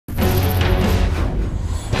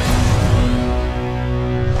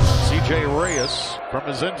from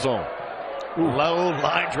his end zone. Low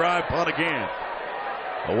line drive punt again.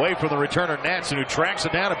 Away from the returner Natson, who tracks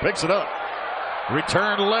it down and picks it up.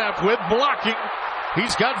 Return left with blocking.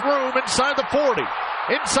 He's got room inside the 40,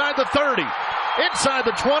 inside the 30, inside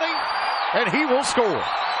the 20, and he will score.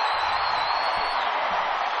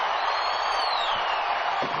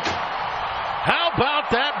 How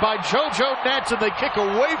about that by JoJo Natson? They kick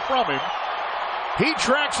away from him. He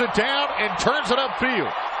tracks it down and turns it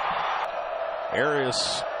upfield.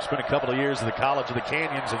 Arias spent a couple of years in the College of the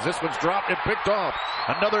Canyons as this one's dropped and picked off.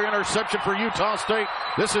 Another interception for Utah State.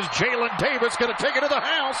 This is Jalen Davis going to take it to the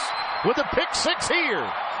house with a pick six here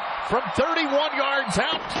from 31 yards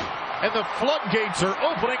out. And the floodgates are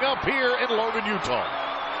opening up here in Logan, Utah.